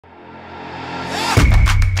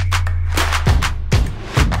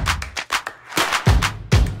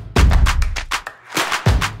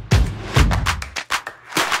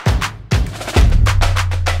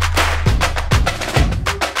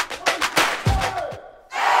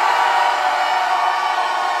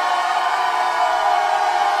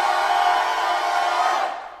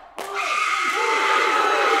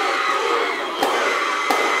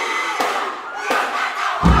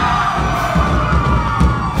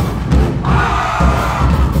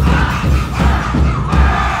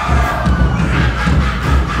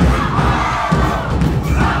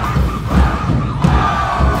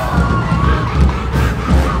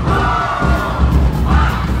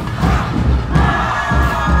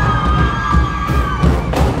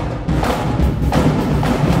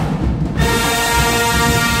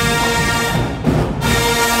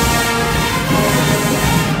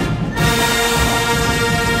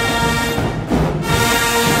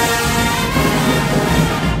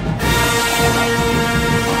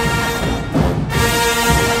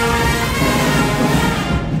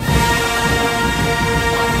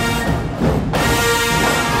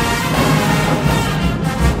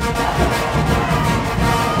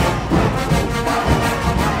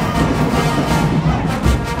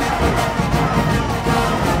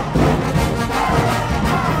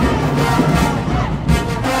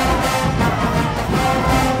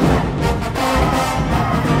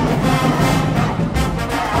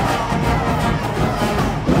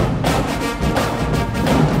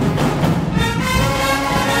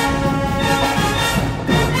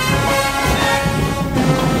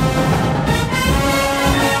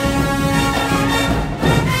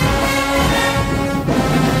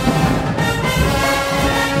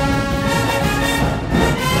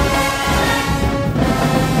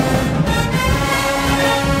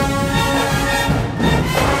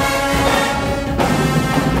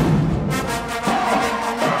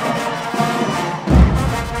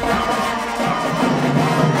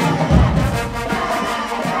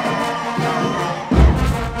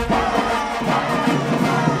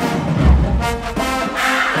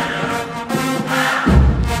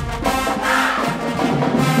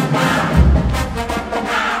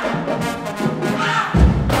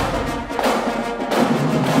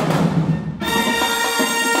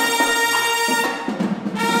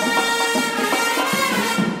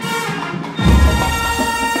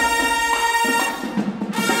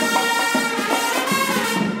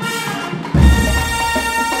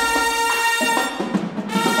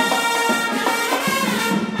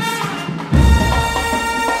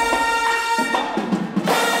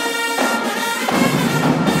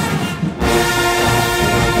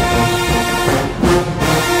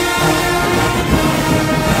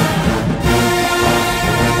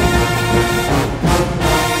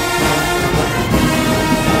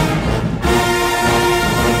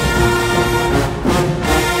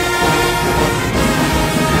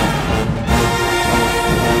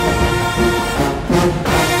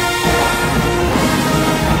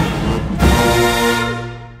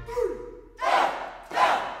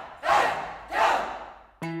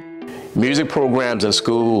Music programs in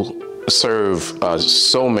school serve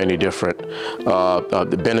so many different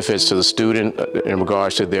benefits to the student in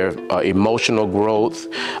regards to their emotional growth.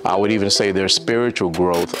 I would even say their spiritual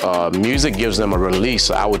growth. Music gives them a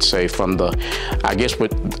release, I would say, from the, I guess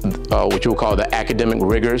what you would call the academic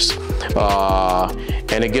rigors.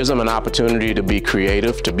 And it gives them an opportunity to be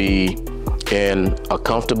creative, to be in a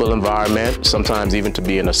comfortable environment, sometimes even to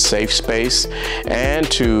be in a safe space,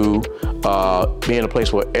 and to be in a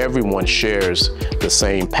place where everyone shares the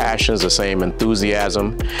same passions, the same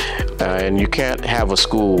enthusiasm. And you can't have a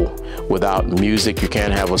school without music. You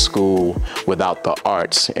can't have a school without the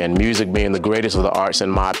arts. And music being the greatest of the arts, in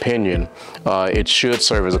my opinion, it should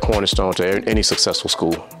serve as a cornerstone to any successful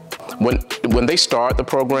school. When they start the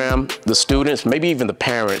program, the students, maybe even the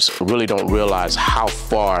parents, really don't realize how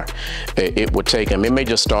far it would take them. It may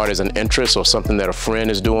just start as an interest or something that a friend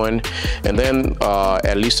is doing. And then,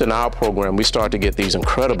 at least in our program, we start to get these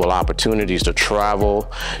incredible opportunities to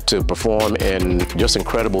travel, to perform in just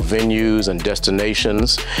incredible venues and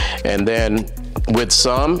destinations. And then with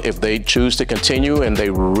some, if they choose to continue and they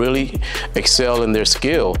really excel in their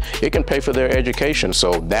skill, it can pay for their education.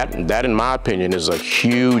 So that in my opinion, is a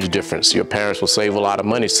huge difference. Your parents will save a lot of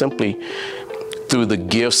money simply through the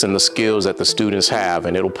gifts and the skills that the students have,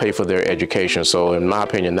 and it'll pay for their education. So in my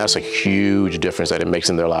opinion, that's a huge difference that it makes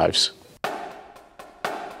in their lives.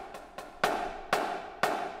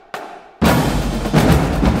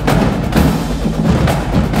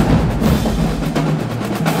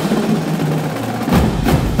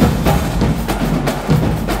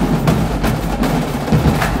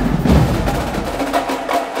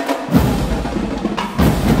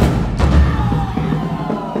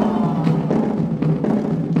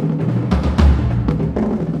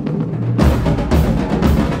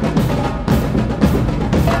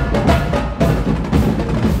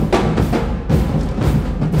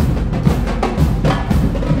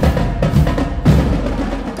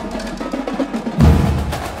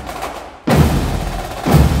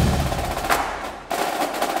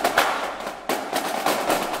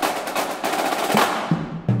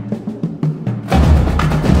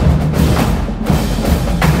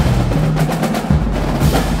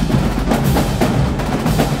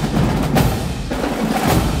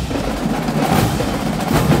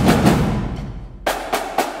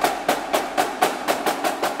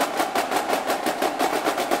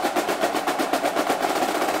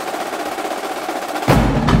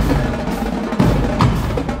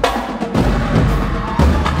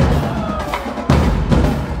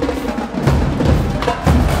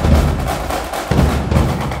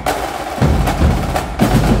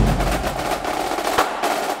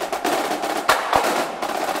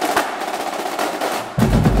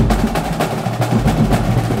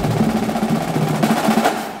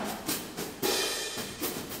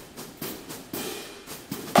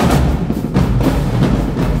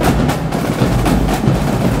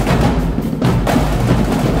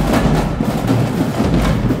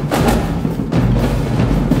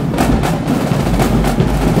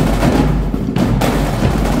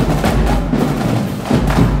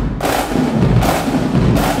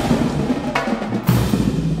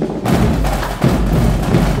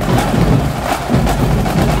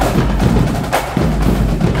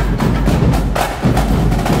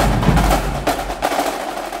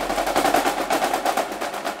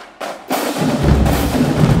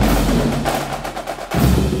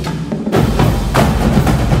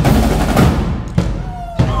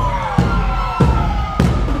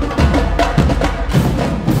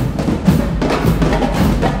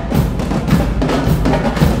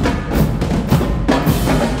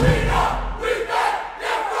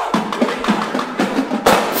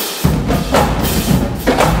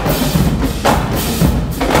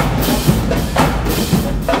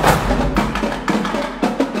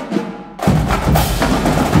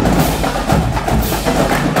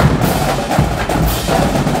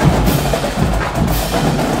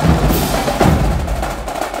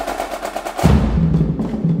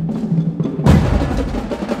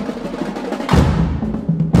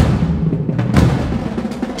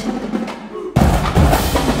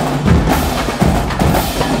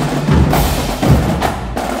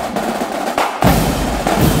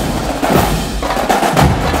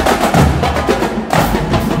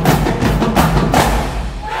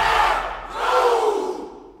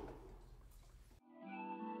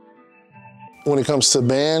 When it comes to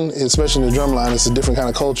band, especially in the drum line, it's a different kind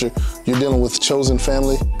of culture. You're dealing with chosen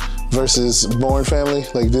family versus born family.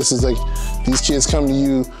 Like this is like, these kids come to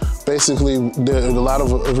you, basically, they're a lot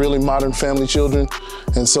of really modern family children.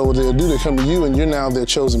 And so what they'll do, they come to you and you're now their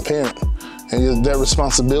chosen parent. And that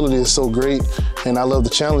responsibility is so great, and I love the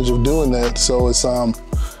challenge of doing that. So it's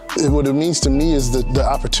what it means to me is the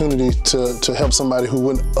opportunity to help somebody who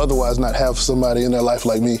wouldn't otherwise not have somebody in their life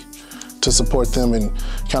like me to support them and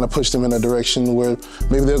kind of push them in a direction where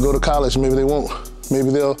maybe they'll go to college, maybe they won't. Maybe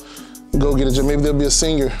they'll go get a job, maybe they'll be a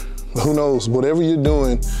singer. Who knows? Whatever you're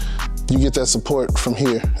doing, you get that support from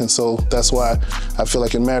here. And so that's why I feel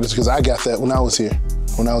like it matters, because I got that when I was here,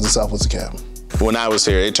 when I was at Southwest DeKalb. When I was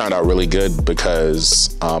here, it turned out really good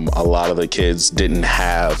because a lot of the kids didn't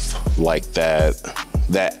have like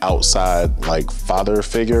that outside like father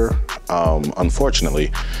figure,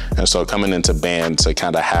 unfortunately. And so coming into band to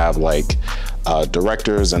kind of have like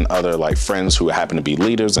directors and other like friends who happen to be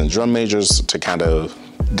leaders and drum majors to kind of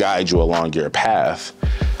guide you along your path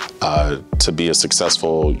to be a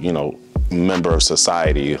successful, you know, member of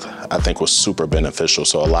society, I think was super beneficial.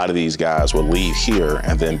 So a lot of these guys will leave here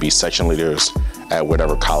and then be section leaders at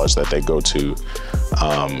whatever college that they go to.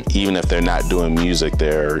 Even if they're not doing music,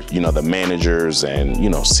 they're, you know, the managers and, you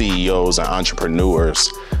know, CEOs and entrepreneurs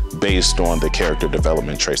based on the character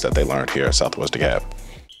development traits that they learned here at Southwest DeKalb.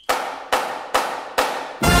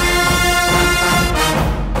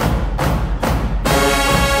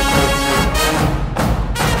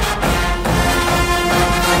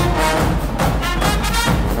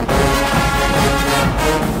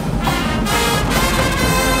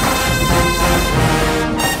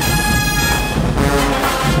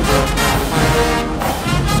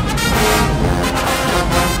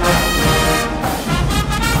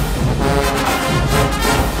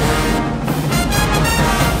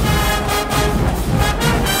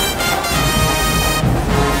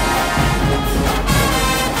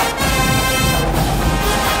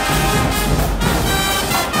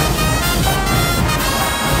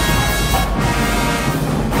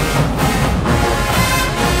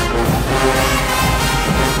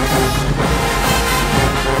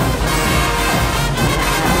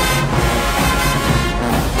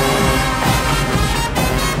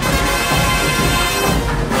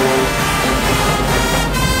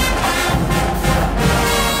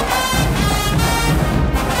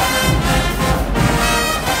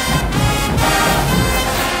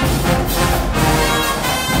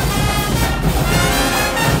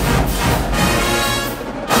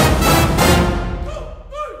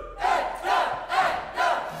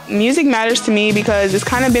 Music matters to me because it's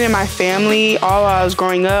kind of been in my family all while I was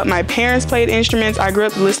growing up. My parents played instruments. I grew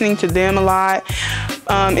up listening to them a lot.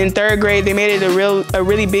 In third grade, they made it a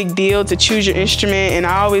really big deal to choose your instrument, and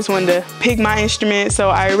I always wanted to pick my instrument. So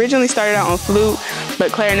I originally started out on flute,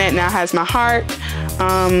 but clarinet now has my heart.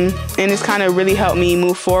 And it's kind of really helped me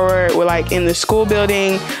move forward with, like, in the school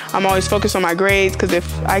building. I'm always focused on my grades, because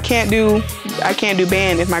if I can't do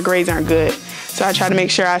band if my grades aren't good. So I try to make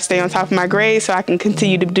sure I stay on top of my grades so I can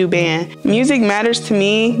continue to do band. Music matters to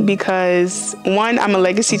me because, one, I'm a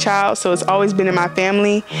legacy child, so it's always been in my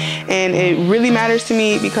family. And it really matters to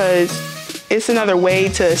me because it's another way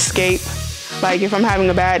to escape. Like, if I'm having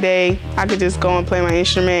a bad day, I could just go and play my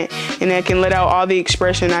instrument, and I can let out all the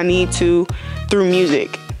expression I need to through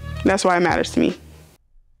music. That's why it matters to me.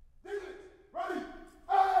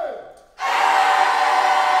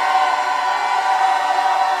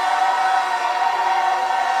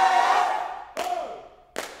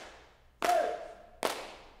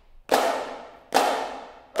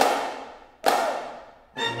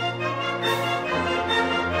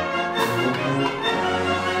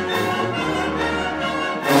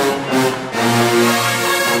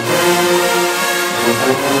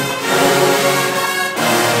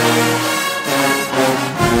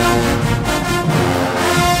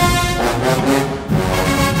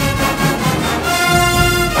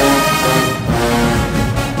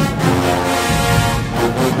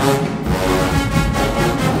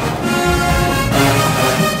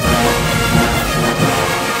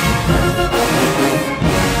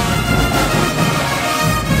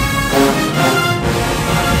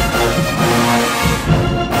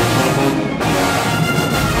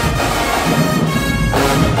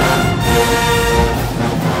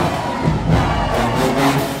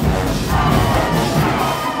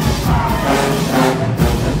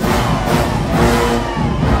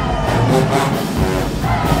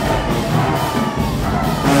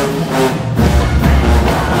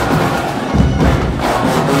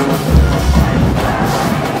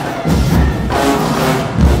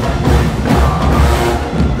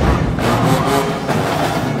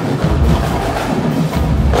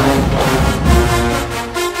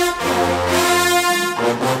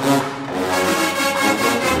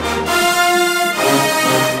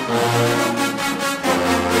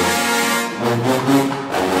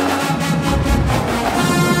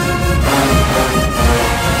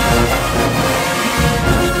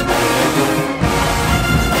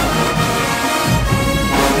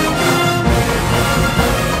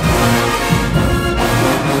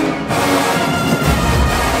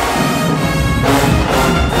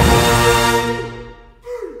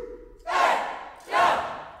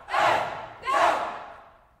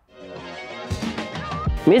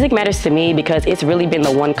 Music matters to me because it's really been the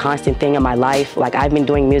one constant thing in my life. Like, I've been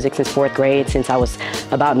doing music since 4th grade, since I was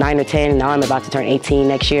about 9 or 10. Now I'm about to turn 18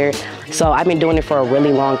 next year. So I've been doing it for a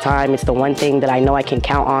really long time. It's the one thing that I know I can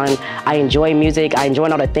count on. I enjoy music. I enjoy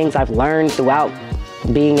all the things I've learned throughout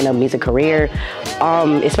being in a music career,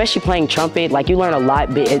 especially playing trumpet. Like, you learn a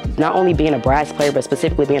lot, not only being a brass player, but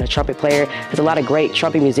specifically being a trumpet player. There's a lot of great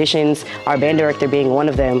trumpet musicians, our band director being one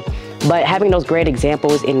of them. But having those great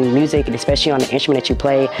examples in music, and especially on the instrument that you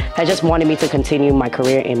play, has just wanted me to continue my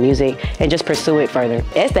career in music and just pursue it further.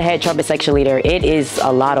 As the head trumpet section leader, it is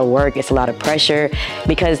a lot of work, it's a lot of pressure,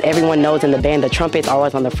 because everyone knows in the band the trumpet's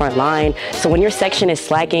always on the front line. So when your section is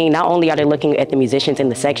slacking, not only are they looking at the musicians in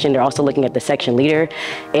the section, they're also looking at the section leader.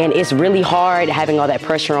 And it's really hard having all that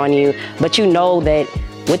pressure on you, but you know that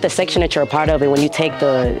with the section that you're a part of, and when you take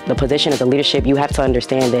the position of the leadership, you have to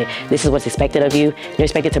understand that this is what's expected of you. You're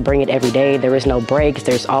expected to bring it every day. There is no breaks.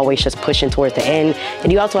 There's always just pushing towards the end.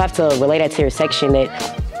 And you also have to relay that to your section,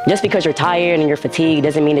 that just because you're tired and you're fatigued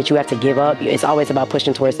doesn't mean that you have to give up. It's always about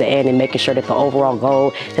pushing towards the end and making sure that the overall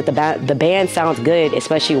goal, that the band sounds good,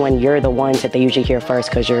 especially when you're the ones that they usually hear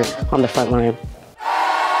first because you're on the front line.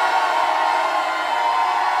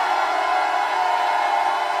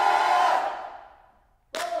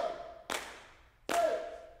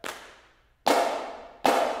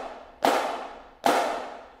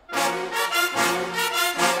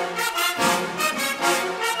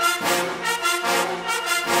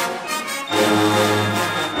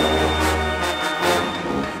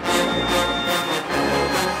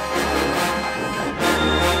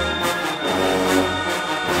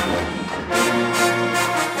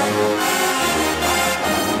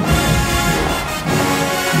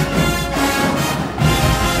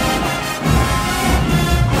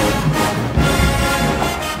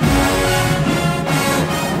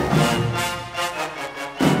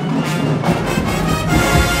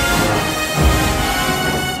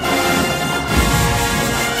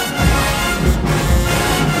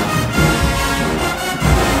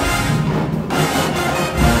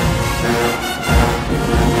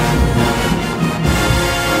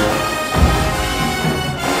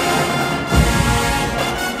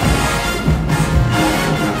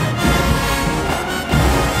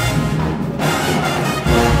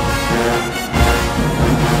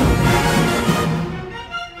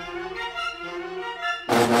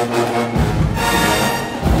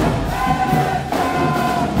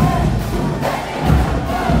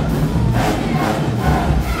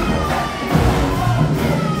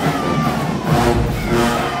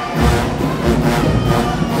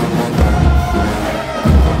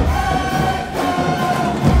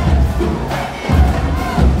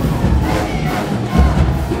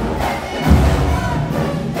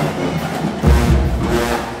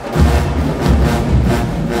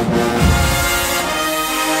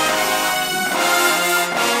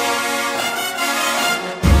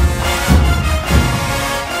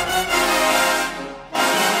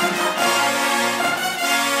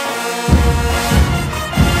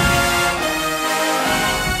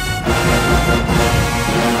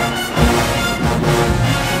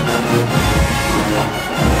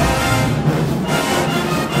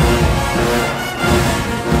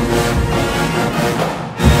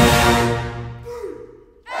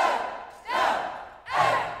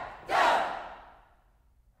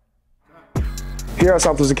 Here at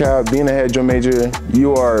Southwest DeKalb, being a head drum major,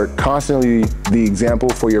 you are constantly the example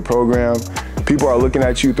for your program. People are looking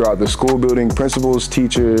at you throughout the school building, principals,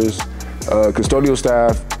 teachers, custodial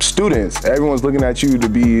staff, students. Everyone's looking at you to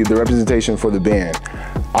be the representation for the band.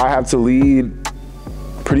 I have to lead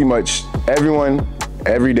pretty much everyone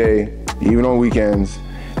every day, even on weekends.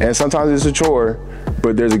 And sometimes it's a chore,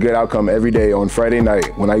 but there's a good outcome every day on Friday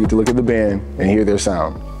night when I get to look at the band and hear their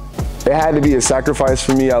sound. It had to be a sacrifice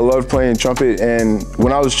for me. I loved playing trumpet, and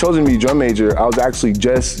when I was chosen to be drum major, I was actually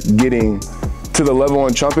just getting to the level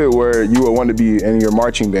on trumpet where you would want to be in your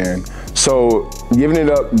marching band. So giving it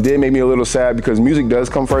up did make me a little sad because music does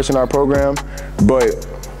come first in our program, but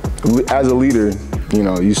as a leader, you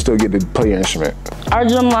know, you still get to play your instrument. Our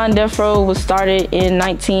drumline Death Row was started in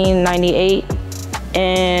 1998,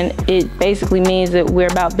 and it basically means that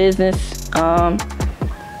we're about business.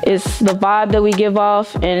 It's the vibe that we give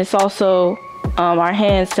off, and it's also our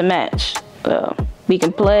hands to match. We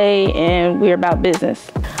can play, and we're about business.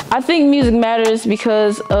 I think music matters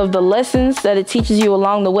because of the lessons that it teaches you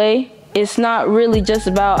along the way. It's not really just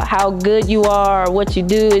about how good you are or what you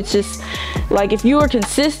do. It's just like if you are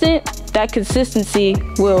consistent, that consistency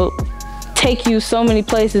will take you so many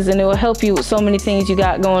places, and it will help you with so many things you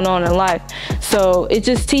got going on in life. So it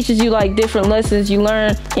just teaches you like different lessons you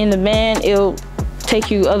learn in the band. It'll take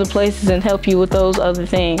you other places and help you with those other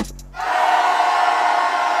things.